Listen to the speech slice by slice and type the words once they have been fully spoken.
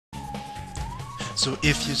So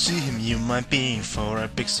if you see him, you might be in for a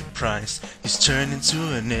big surprise. He's turned into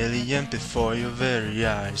an alien before your very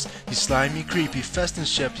eyes. He's slimy, creepy, fast and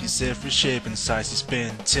sharp. He's every shape and size. He's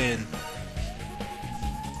Ben 10.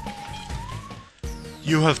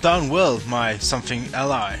 You have done well, my something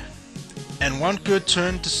ally. And one good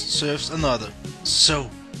turn deserves another.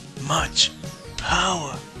 So much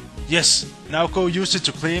power. Yes, now go use it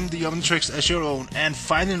to claim the Omnitrix as your own and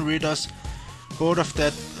finally rid us both of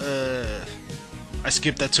that, I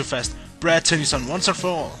skipped that too fast. Brad Tennyson once and for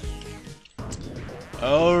all.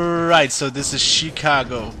 Alright, so this is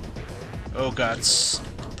Chicago. Oh god,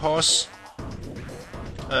 pause.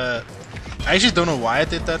 I actually don't know why I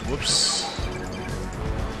did that, whoops.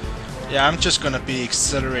 Yeah, I'm just gonna be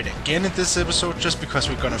accelerated again in this episode just because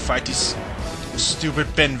we're gonna fight these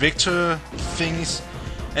stupid Ben Victor things.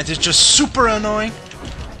 And it's just super annoying.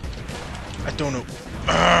 I don't know.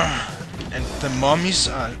 And the mummies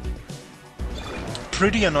are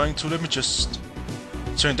pretty annoying too. Let me just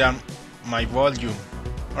turn down my volume.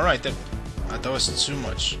 Alright, that was too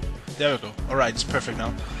much. There we go. Alright, it's perfect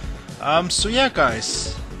now. So yeah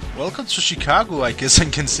guys, welcome to Chicago, I guess I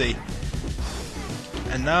can say.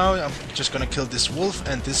 And now I'm just gonna kill this wolf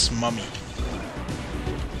and this mummy.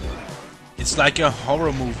 It's like a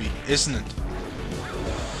horror movie, isn't it?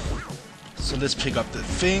 So let's pick up the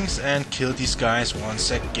things and kill these guys once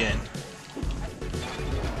again.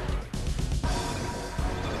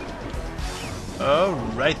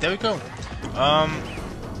 Alright, there we go.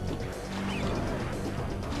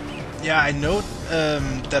 Yeah, I know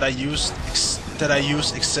that I use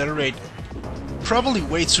accelerate probably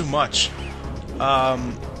way too much.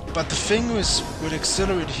 But the thing is, with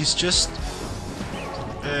accelerate, he's just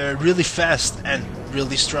really fast and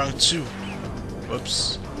really strong too.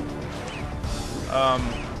 Whoops.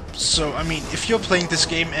 So I mean, if you're playing this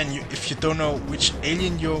game and if you don't know which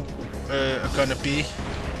alien you're gonna be,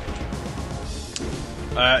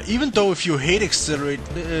 even though if you hate accelerate,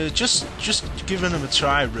 just give him a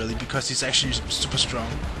try really, because he's actually super strong.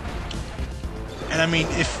 And I mean,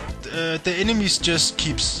 if the enemies just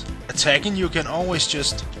keeps attacking, you can always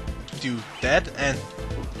just do that, and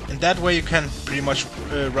in that way you can pretty much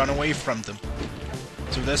run away from them.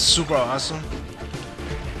 So that's super awesome.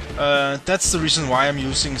 That's the reason why I'm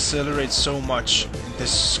using accelerate so much in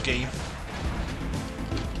this game.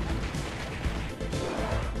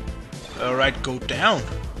 Alright, go down.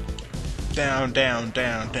 Down, down,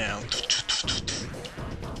 down, down.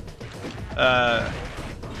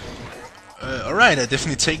 Alright, I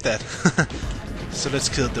definitely take that. So let's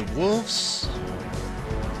kill the wolves.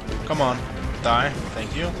 Come on, die,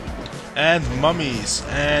 thank you. And mummies,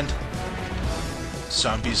 and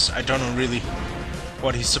zombies. I don't know really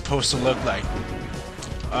what he's supposed to look like.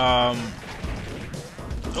 Oh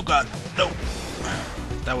god, no.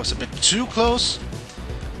 That was a bit too close.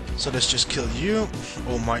 So let's just kill you.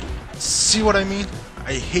 Oh my. See what I mean?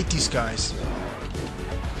 I hate these guys.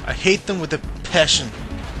 I hate them with a passion.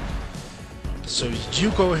 So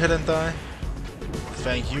you go ahead and die.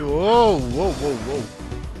 Thank you. Oh, whoa, whoa, whoa.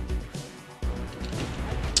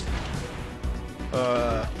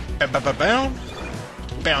 Bow,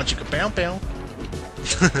 bow, chicka, bow, bow.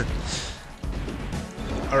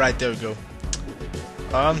 Alright, there we go.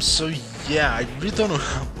 So yeah, I really don't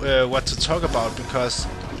know what to talk about, because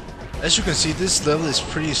as you can see, this level is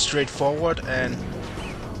pretty straightforward and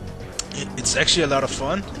it's actually a lot of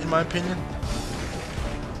fun, in my opinion.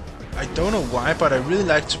 I don't know why, but I really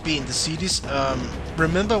like to be in the cities.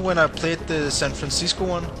 Remember when I played the San Francisco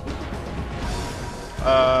one?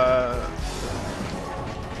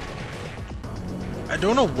 I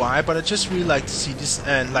don't know why, but I just really like the cities,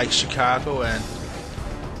 and like Chicago and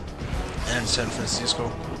San Francisco.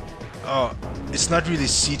 Oh, it's not really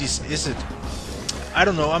cities, is it? I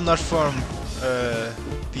don't know, I'm not from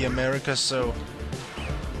the Americas, so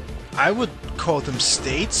I would call them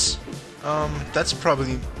states. That's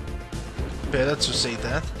probably better to say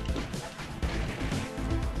that.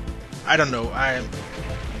 I don't know, I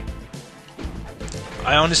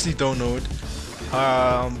honestly don't know it.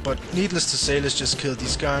 But needless to say, let's just kill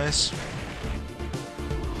these guys.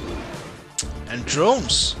 And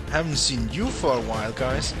drones! Haven't seen you for a while,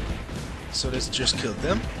 guys. So let's just kill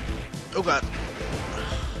them. Oh god.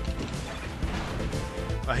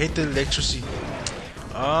 I hate the electricity.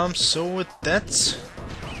 So with that,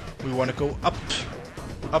 we wanna go up,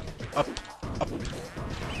 up, up, up.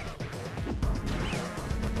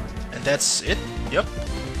 And that's it, yep.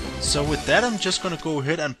 So with that, I'm just gonna go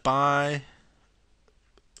ahead and buy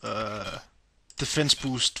defense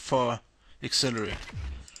boost for accelerate.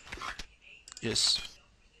 Yes.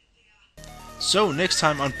 So next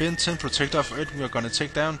time on Ben 10 Protector of Earth, we are gonna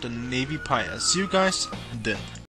take down the Navy Pyre. See you guys then.